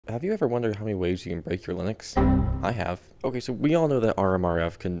have you ever wondered how many ways you can break your Linux? I have. Okay, so we all know that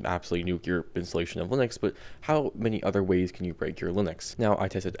RMRF can absolutely nuke your installation of Linux, but how many other ways can you break your Linux? Now, I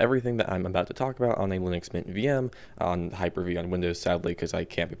tested everything that I'm about to talk about on a Linux Mint VM, on Hyper-V on Windows, sadly, because I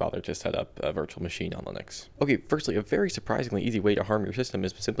can't be bothered to set up a virtual machine on Linux. Okay, firstly, a very surprisingly easy way to harm your system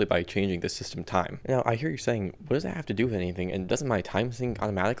is simply by changing the system time. Now, I hear you saying, what does that have to do with anything, and doesn't my time sync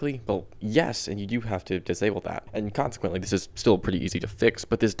automatically? Well, yes, and you do have to disable that, and consequently, this is still pretty easy to fix,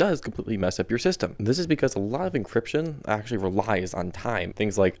 but this does completely mess up your system. This is because a lot of encryption actually relies on time.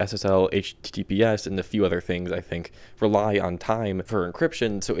 Things like SSL, HTTPS, and a few other things, I think, rely on time for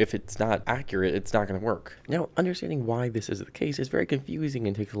encryption, so if it's not accurate, it's not going to work. Now, understanding why this is the case is very confusing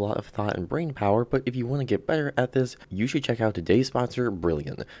and takes a lot of thought and brain power, but if you want to get better at this, you should check out today's sponsor,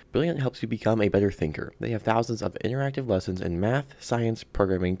 Brilliant. Brilliant helps you become a better thinker. They have thousands of interactive lessons in math, science,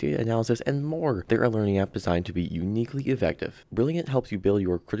 programming, data analysis, and more. They're a learning app designed to be uniquely effective. Brilliant helps you build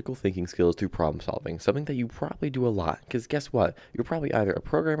your critical thinking skills through problem solving, something that you probably do a lot, because guess what? You're probably either a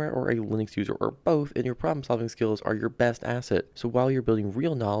programmer or a Linux user or both, and your problem solving skills are your best asset. So while you're building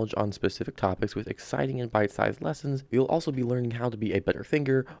real knowledge on specific topics with exciting and bite-sized lessons, you'll also be learning how to be a better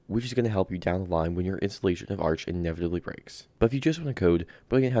thinker, which is going to help you down the line when your installation of Arch inevitably breaks. But if you just want to code,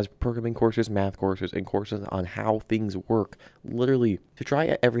 Brilliant has programming courses, math courses, and courses on how things work. Literally, to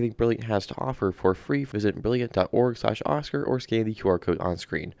try everything Brilliant has to offer for free, visit brilliant.org/Oscar or scan the QR code on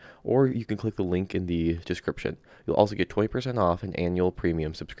screen, or you can click the link in the description. You'll also get 20% off an annual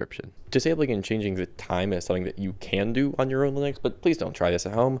premium subscription. Disabling and changing the time is something that you can do on your own Linux, but please don't try this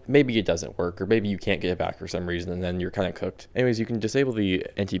at home. Maybe it doesn't work, or maybe you can't get it back for some reason, and then you're kind of cooked. Anyways, you can disable the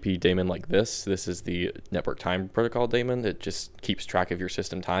NTP daemon like this. This is the network time protocol daemon. It just keeps track of your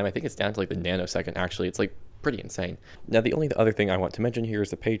system time. I think it's down to like the nanosecond, actually. It's like pretty insane. Now, the only other thing I want to mention here is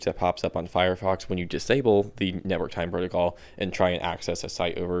the page that pops up on Firefox when you disable the network time protocol and try and access a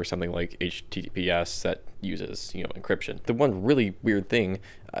site over something like HTTPS that uses, encryption. The one really weird thing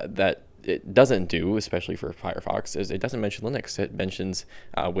that it doesn't do, especially for Firefox, is it doesn't mention Linux. It mentions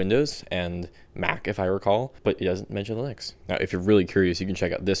Windows and Mac, if I recall, but it doesn't mention Linux. Now, if you're really curious, you can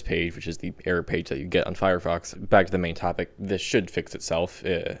check out this page, which is the error page that you get on Firefox. Back to the main topic, this should fix itself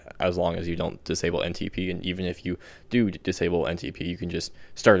as long as you don't disable NTP, and even if you do disable NTP, you can just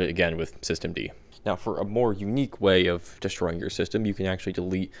start it again with systemd. Now, for a more unique way of destroying your system, you can actually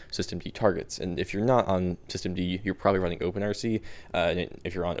delete systemd targets. And if you're not on systemd, you're probably running OpenRC. And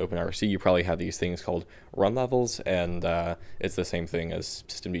if you're on OpenRC, you probably have these things called runlevels, and it's the same thing as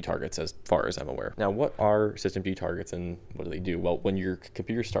systemd targets as far as I'm aware. Now, what are systemd targets and what do they do? Well, when your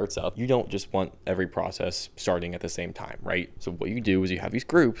computer starts up, you don't just want every process starting at the same time, right? So what you do is you have these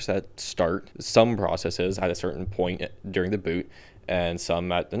groups that start some processes at a certain point during the boot, and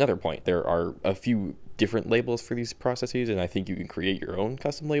some at another point. There are a few different labels for these processes, and I think you can create your own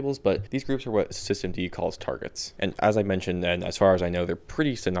custom labels, but these groups are what systemd calls targets. And as I mentioned, and as far as I know, they're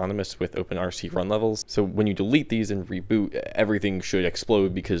pretty synonymous with OpenRC run levels. So when you delete these and reboot, everything should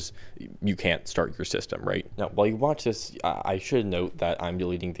explode because you can't start your system, right? Now, while you watch this, I should note that I'm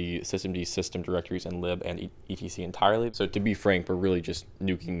deleting the systemd system directories and lib and etc entirely. So to be frank, we're really just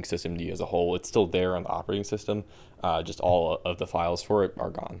nuking systemd as a whole. It's still there on the operating system, just all of the files for it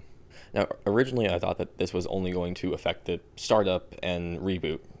are gone. Now, originally I thought that this was only going to affect the startup and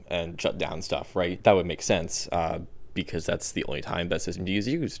reboot and shut down stuff, right? That would make sense because that's the only time that systemd is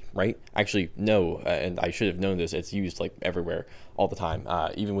used, right? Actually, no, and I should have known this, it's used like everywhere all the time.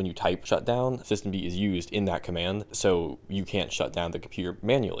 Even when you type shutdown, systemd is used in that command, so you can't shut down the computer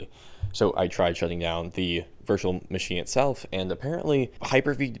manually. So I tried shutting down the virtual machine itself, and apparently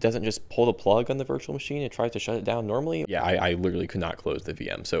Hyper-V doesn't just pull the plug on the virtual machine, it tries to shut it down normally. Yeah, I literally could not close the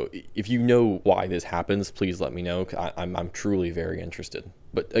VM. So if you know why this happens, please let me know. I'm truly very interested.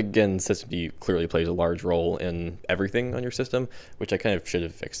 But again, systemd clearly plays a large role in everything on your system, which I kind of should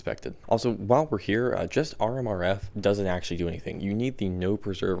have expected. Also, while we're here, just RMRF doesn't actually do anything. You need the no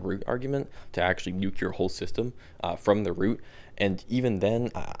preserve root argument to actually nuke your whole system from the root. And even then,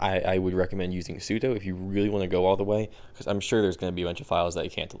 I would recommend using sudo if you really want to go all the way, because I'm sure there's going to be a bunch of files that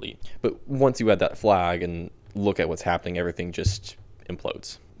you can't delete. But once you add that flag and look at what's happening, everything just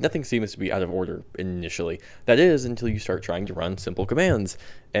implodes. Nothing seems to be out of order initially. That is, until you start trying to run simple commands.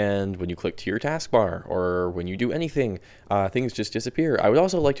 And when you click to your taskbar, or when you do anything, things just disappear. I would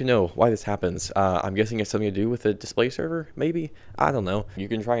also like to know why this happens. I'm guessing it's something to do with the display server, maybe? I don't know. You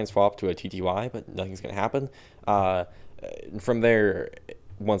can try and swap to a TTY, but nothing's going to happen. From there,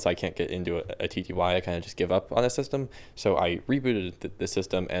 once I can't get into a TTY, I kind of just give up on the system. So I rebooted the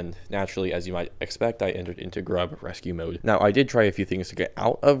system, and naturally, as you might expect, I entered into grub rescue mode. Now, I did try a few things to get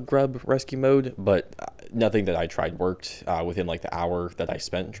out of grub rescue mode, but nothing that I tried worked. Within like the hour that I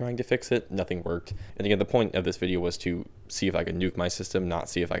spent trying to fix it, nothing worked. And again, the point of this video was to see if I can nuke my system, not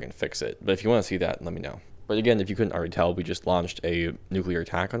see if I can fix it. But if you want to see that, let me know. But again, if you couldn't already tell, we just launched a nuclear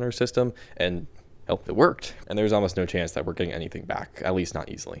attack on our system, and hell, it worked. And there's almost no chance that we're getting anything back, at least not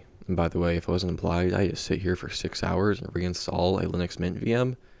easily. And by the way, if it wasn't implied, I just sit here for 6 hours and reinstall a Linux Mint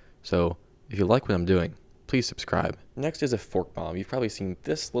VM. So if you like what I'm doing, please subscribe. Next is a fork bomb. You've probably seen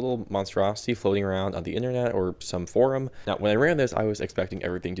this little monstrosity floating around on the internet or some forum. Now, when I ran this, I was expecting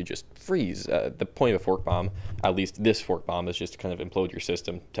everything to just freeze. The point of a fork bomb, at least this fork bomb, is just to kind of implode your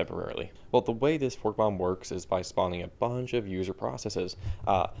system temporarily. Well, the way this fork bomb works is by spawning a bunch of user processes.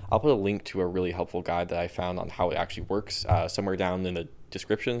 I'll put a link to a really helpful guide that I found on how it actually works somewhere down in the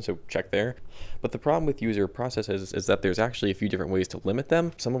description, so check there. But the problem with user processes is that there's actually a few different ways to limit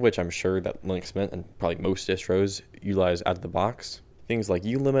them, some of which I'm sure that Linux Mint and probably most distros utilize out of the box. Things like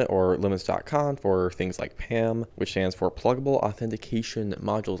ulimit or limits.conf, or things like PAM, which stands for Pluggable Authentication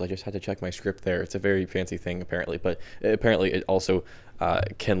Modules. I just had to check my script there. It's a very fancy thing apparently, but apparently it also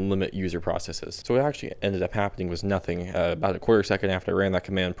can limit user processes. So what actually ended up happening was nothing. About a quarter second after I ran that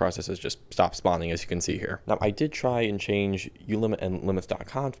command, processes just stopped spawning, as you can see here. Now, I did try and change ulimit and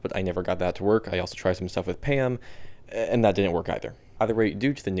limits.conf, but I never got that to work. I also tried some stuff with PAM, and that didn't work either. Either way,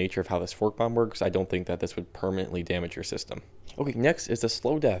 due to the nature of how this fork bomb works, I don't think that this would permanently damage your system. Okay, next is the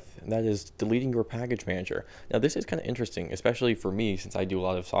slow death, and that is deleting your package manager. Now, this is kind of interesting, especially for me, since I do a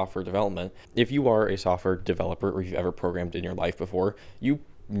lot of software development. If you are a software developer or you've ever programmed in your life before, you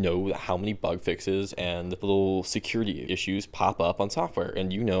know how many bug fixes and little security issues pop up on software,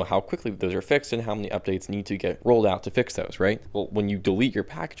 and you know how quickly those are fixed and how many updates need to get rolled out to fix those, right? Well, when you delete your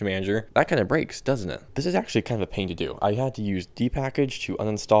package manager, that kind of breaks, doesn't it? This is actually kind of a pain to do. I had to use dpackage to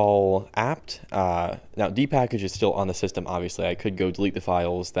uninstall apt. Now, dpackage is still on the system, obviously. I could go delete the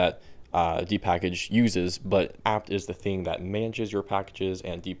files that dpackage uses, but apt is the thing that manages your packages,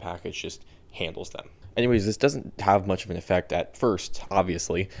 and dpackage just handles them. Anyways, this doesn't have much of an effect at first,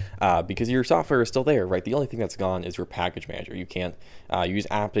 obviously, because your software is still there, right? The only thing that's gone is your package manager. You can't use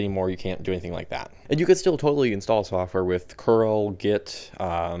apt anymore. You can't do anything like that. And you could still totally install software with curl, git,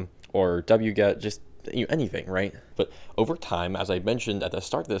 or wget, just anything, right? But over time, as I mentioned at the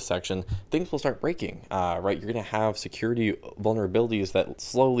start of this section, things will start breaking, right? You're going to have security vulnerabilities that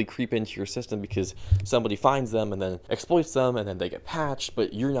slowly creep into your system because somebody finds them and then exploits them, and then they get patched,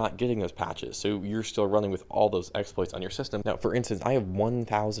 but you're not getting those patches. So you're still running with all those exploits on your system. Now, for instance, I have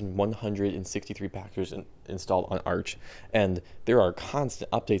 1,163 packages installed on Arch, and there are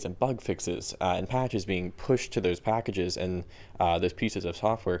constant updates and bug fixes and patches being pushed to those packages and those pieces of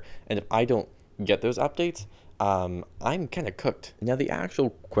software. And if I don't get those updates, I'm kind of cooked. Now, the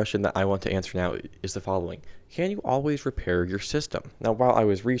actual question that I want to answer now is the following. Can you always repair your system? Now, while I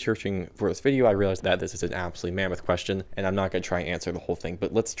was researching for this video, I realized that this is an absolutely mammoth question, and I'm not going to try and answer the whole thing,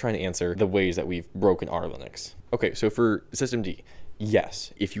 but let's try and answer the ways that we've broken our Linux. Okay, so for systemd,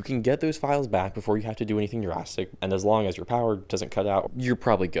 yes, if you can get those files back before you have to do anything drastic, and as long as your power doesn't cut out, you're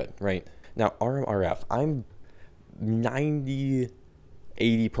probably good, right? Now, RMRF, I'm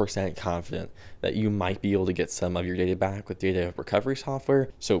 80% confident that you might be able to get some of your data back with data recovery software.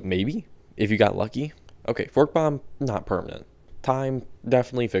 So maybe, if you got lucky. Okay, fork bomb, not permanent. Time,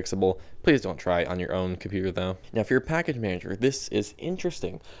 definitely fixable. Please don't try it on your own computer though. Now, for your package manager, this is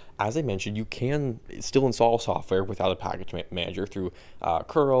interesting. As I mentioned, you can still install software without a package manager through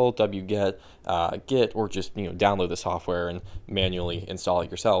curl, wget, git, or just download the software and manually install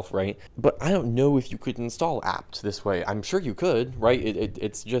it yourself, right? But I don't know if you could install apt this way. I'm sure you could, right?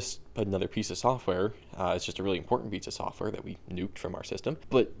 It's just another piece of software. It's just a really important piece of software that we nuked from our system,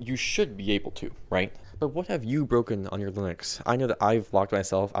 but you should be able to, right? But what have you broken on your Linux? I know that I've locked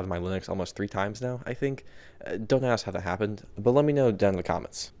myself out of my Linux almost 3 times now, I think. Don't ask how that happened, but let me know down in the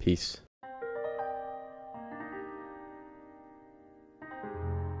comments. Peace.